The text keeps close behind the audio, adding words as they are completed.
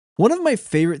One of my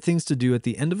favorite things to do at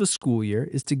the end of a school year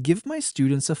is to give my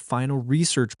students a final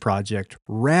research project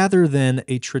rather than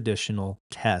a traditional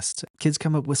test. Kids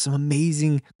come up with some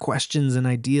amazing questions and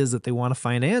ideas that they want to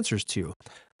find answers to.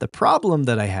 The problem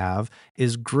that I have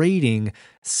is grading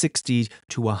 60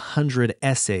 to 100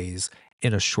 essays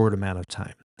in a short amount of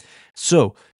time.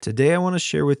 So today I want to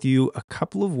share with you a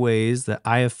couple of ways that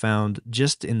I have found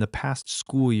just in the past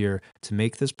school year to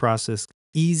make this process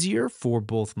easier for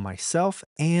both myself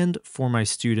and for my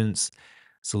students.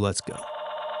 So let's go. All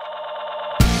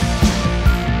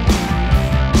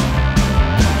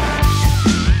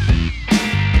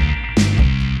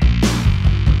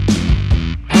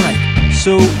right,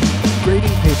 so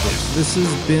grading papers. This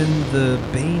has been the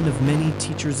bane of many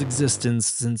teachers' existence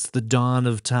since the dawn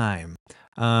of time.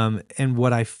 And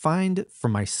what I find for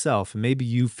myself, and maybe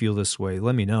you feel this way,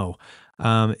 let me know,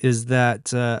 is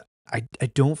that I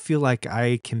don't feel like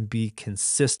I can be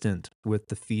consistent with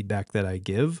the feedback that I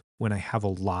give when I have a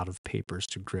lot of papers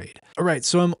to grade. All right,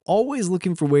 so I'm always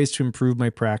looking for ways to improve my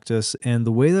practice, and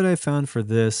the way that I found for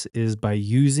this is by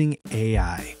using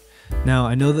AI. Now,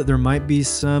 I know that there might be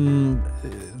some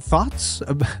thoughts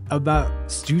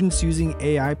about students using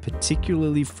AI,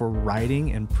 particularly for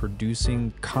writing and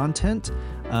producing content,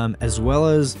 as well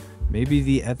as maybe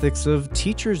the ethics of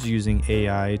teachers using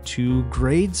AI to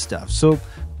grade stuff. So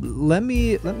let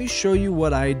me show you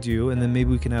what I do, and then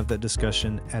maybe we can have that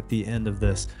discussion at the end of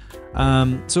this.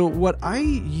 So what I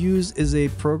use is a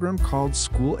program called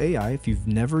SchoolAI. If you've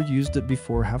never used it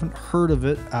before, haven't heard of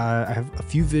it, I have a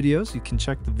few videos. You can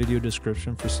check the video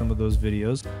description for some of those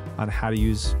videos on how to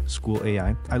use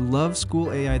SchoolAI. I love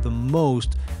SchoolAI the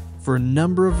most for a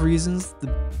number of reasons.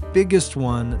 The biggest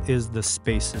one is the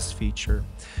Spaces feature.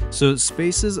 So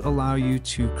Spaces allow you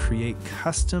to create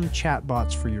custom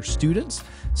chatbots for your students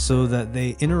so that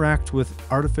they interact with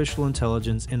artificial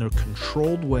intelligence in a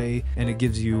controlled way, and it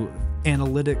gives you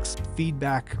analytics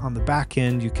feedback on the back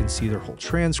end. You can see their whole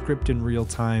transcript in real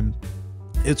time.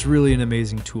 It's really an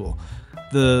amazing tool.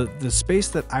 The space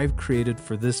that I've created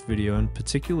for this video, and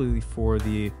particularly for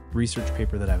the research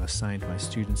paper that I've assigned my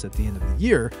students at the end of the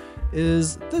year,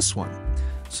 is this one.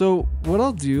 So what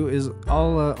I'll do is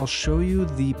I'll show you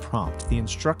the prompt, the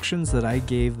instructions that I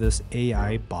gave this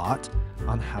AI bot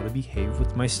on how to behave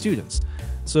with my students.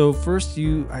 So first,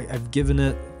 I've given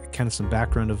it kind of some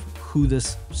background of who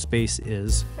this space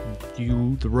is.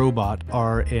 You, the robot,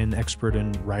 are an expert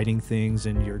in writing things,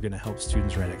 and you're going to help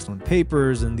students write excellent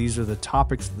papers, and these are the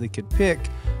topics that they could pick.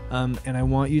 And I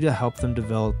want you to help them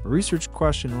develop a research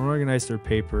question, organize their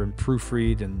paper, and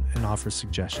proofread and offer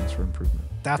suggestions for improvement.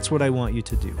 That's what I want you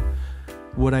to do.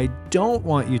 What I don't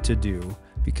want you to do,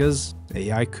 because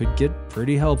AI could get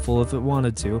pretty helpful if it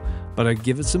wanted to, but I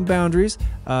give it some boundaries.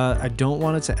 I don't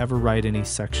want it to ever write any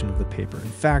section of the paper.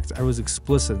 In fact, I was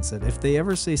explicit and said, if they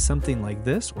ever say something like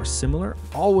this or similar,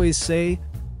 always say,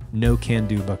 no can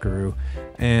do, buckaroo,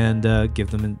 and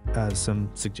give them some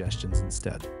suggestions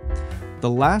instead. The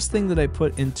last thing that I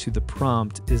put into the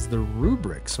prompt is the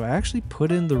rubric. So I actually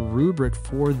put in the rubric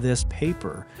for this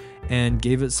paper and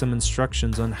gave it some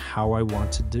instructions on how I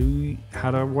wanted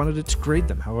it to grade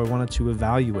them, how I wanted to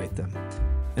evaluate them.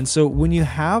 And so when you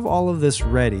have all of this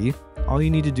ready, all you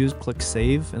need to do is click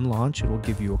Save and Launch. It will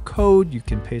give you a code. You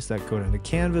can paste that code onto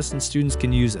Canvas and students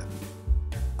can use it.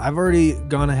 I've already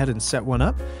gone ahead and set one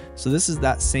up. So this is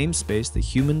that same space, the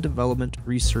Human Development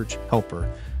Research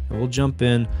Helper. And we'll jump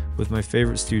in with my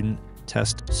favorite student,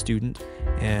 Test Student,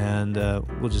 and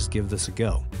we'll just give this a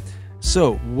go.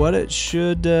 So what it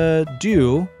should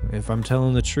do, if I'm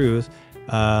telling the truth,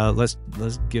 let's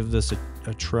give this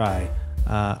a try.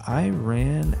 I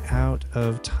ran out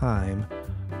of time.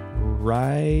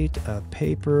 Write a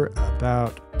paper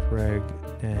about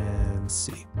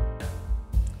pregnancy.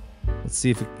 Let's see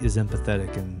if it is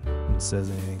empathetic and says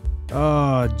anything.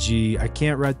 Oh, gee, I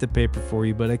can't write the paper for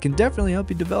you, but I can definitely help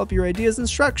you develop your ideas and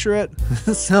structure it.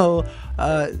 So,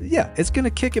 yeah, it's going to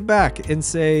kick it back and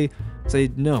say,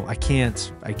 no, I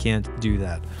can't do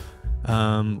that.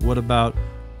 What about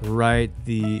write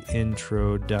the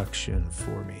introduction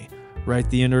for me? Write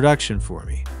the introduction for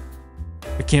me.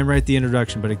 I can't write the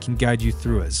introduction, but it can guide you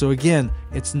through it. So again,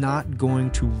 it's not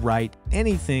going to write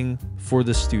anything for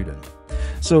the student.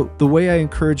 So the way I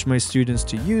encourage my students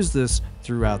to use this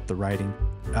throughout the writing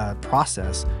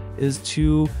process is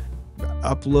to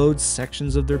upload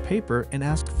sections of their paper and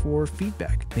ask for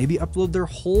feedback. Maybe upload their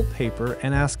whole paper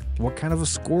and ask, what kind of a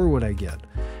score would I get?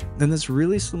 And that's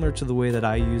really similar to the way that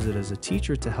I use it as a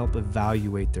teacher to help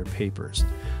evaluate their papers.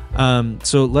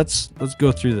 So let's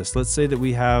go through this. Let's say that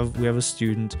we have a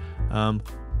student.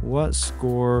 What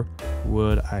score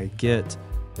would I get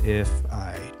if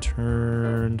I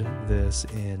turned this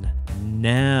in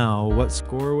now, what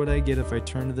score would I get if I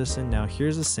turned this in now?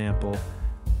 Here's a sample.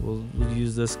 We'll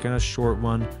use this kind of short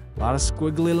one. A lot of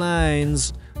squiggly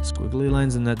lines. Squiggly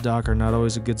lines in that doc are not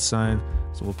always a good sign.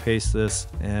 So we'll paste this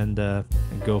and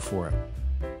go for it.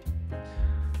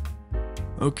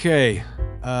 Okay,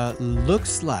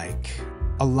 looks like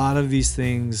a lot of these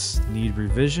things need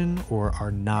revision or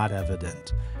are not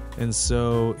evident. And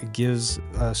so it gives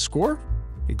a score.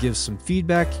 It gives some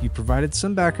feedback. You provided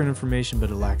some background information, but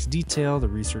it lacks detail. The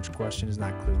research question is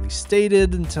not clearly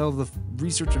stated until the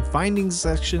research and findings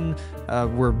section.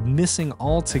 We're missing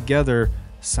altogether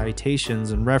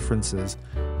citations and references.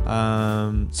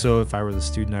 So if I were the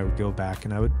student, I would go back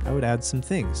and I would add some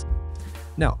things.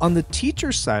 Now, on the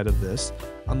teacher side of this,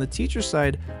 let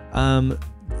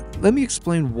me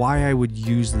explain why I would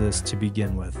use this to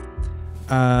begin with.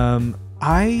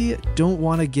 I don't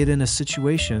want to get in a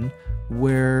situation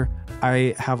where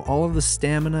I have all of the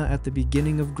stamina at the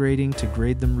beginning of grading to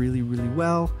grade them really, really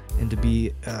well and to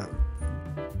be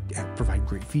provide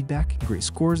great feedback, great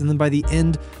scores, and then by the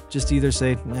end, just either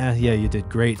say, yeah, you did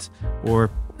great, or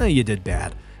you did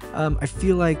bad. I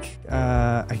feel like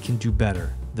I can do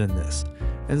better than this.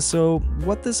 And so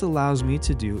what this allows me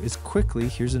to do is quickly,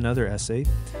 here's another essay,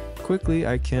 quickly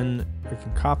I can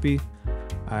copy,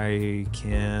 I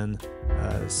can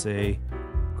say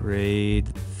grade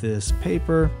this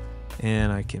paper,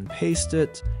 and I can paste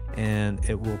it and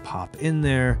it will pop in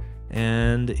there.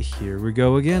 And here we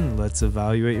go again. Let's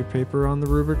evaluate your paper on the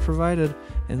rubric provided.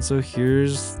 And so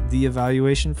here's the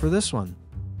evaluation for this one.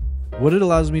 What it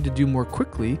allows me to do more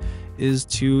quickly is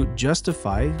to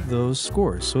justify those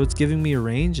scores. So it's giving me a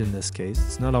range in this case.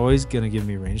 It's not always going to give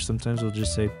me a range. Sometimes it'll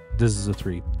just say, this is a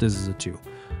 3, this is a 2.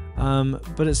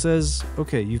 But it says,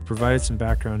 okay, you've provided some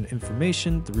background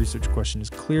information. The research question is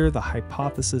clear. The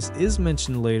hypothesis is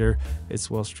mentioned later.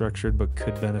 It's well structured, but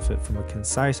could benefit from a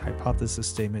concise hypothesis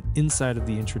statement inside of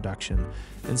the introduction.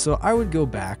 And so I would go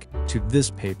back to this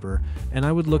paper and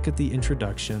I would look at the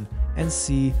introduction and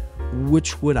see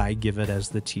which would I give it as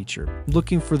the teacher.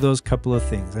 Looking for those couple of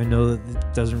things. I know that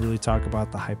it doesn't really talk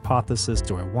about the hypothesis.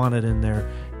 Do I want it in there?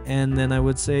 And then I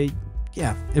would say,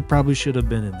 yeah, it probably should have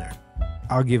been in there.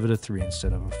 I'll give it a 3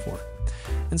 instead of a 4.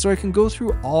 And so I can go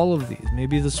through all of these.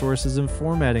 Maybe the sources and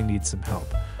formatting need some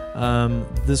help.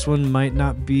 This one might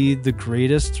not be the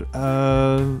greatest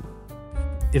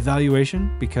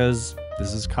evaluation because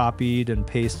this is copied and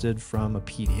pasted from a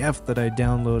PDF that I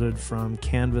downloaded from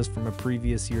Canvas from a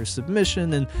previous year's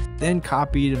submission and then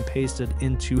copied and pasted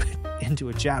into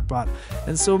a chatbot.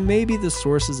 And so maybe the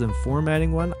sources and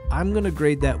formatting one, I'm going to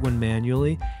grade that one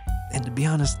manually. And to be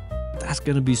honest, that's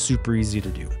going to be super easy to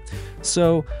do.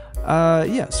 So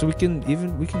so we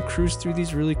can cruise through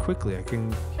these really quickly.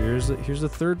 Here's a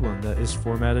third one that is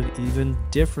formatted even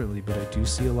differently, but I do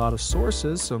see a lot of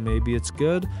sources, so maybe it's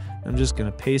good. I'm just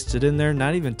going to paste it in there,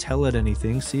 not even tell it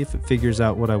anything, see if it figures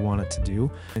out what I want it to do.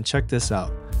 And check this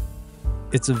out.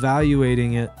 It's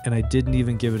evaluating it, and I didn't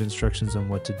even give it instructions on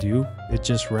what to do. It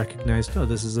just recognized, no,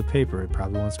 this is a paper. It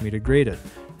probably wants me to grade it.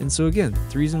 And so again,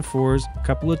 3s and 4s, a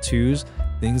couple of 2s,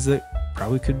 things that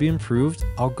probably could be improved.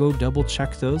 I'll go double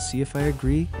check those, see if I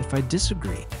agree, if I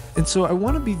disagree. And so I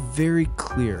want to be very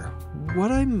clear.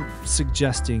 What I'm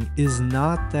suggesting is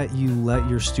not that you let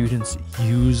your students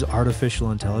use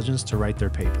artificial intelligence to write their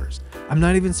papers. I'm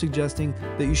not even suggesting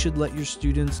that you should let your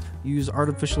students use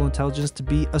artificial intelligence to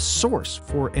be a source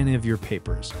for any of your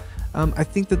papers. I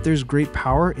think that there's great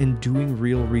power in doing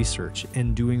real research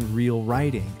and doing real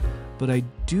writing, but I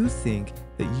do think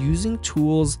that using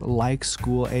tools like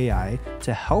SchoolAI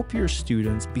to help your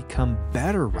students become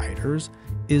better writers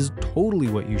is totally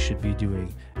what you should be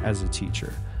doing as a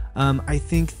teacher. I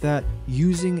think that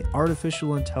using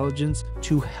artificial intelligence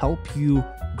to help you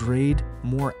grade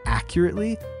more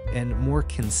accurately and more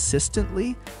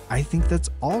consistently, I think that's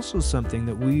also something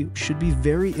that we should be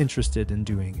very interested in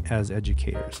doing as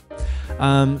educators.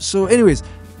 So anyways,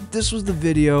 this was the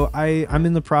video. I'm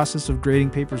in the process of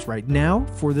grading papers right now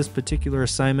for this particular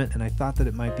assignment, and I thought that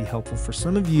it might be helpful for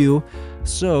some of you.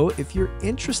 So if you're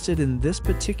interested in this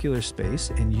particular space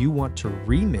and you want to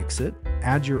remix it,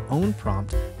 add your own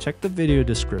prompt, check the video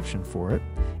description for it.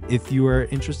 If you are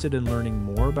interested in learning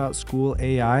more about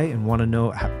SchoolAI and want to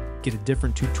know how to get a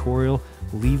different tutorial,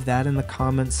 leave that in the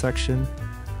comments section.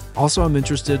 Also, I'm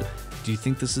interested, do you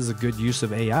think this is a good use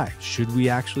of AI? Should we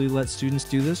actually let students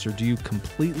do this, or do you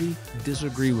completely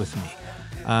disagree with me?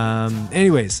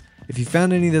 Anyways, if you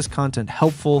found any of this content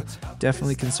helpful,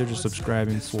 definitely consider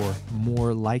subscribing for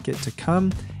more like it to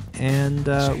come. And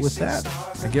with that,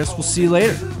 I guess we'll see you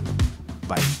later.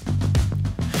 Bye.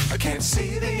 can't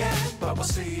see the end, but we'll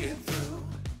see it through.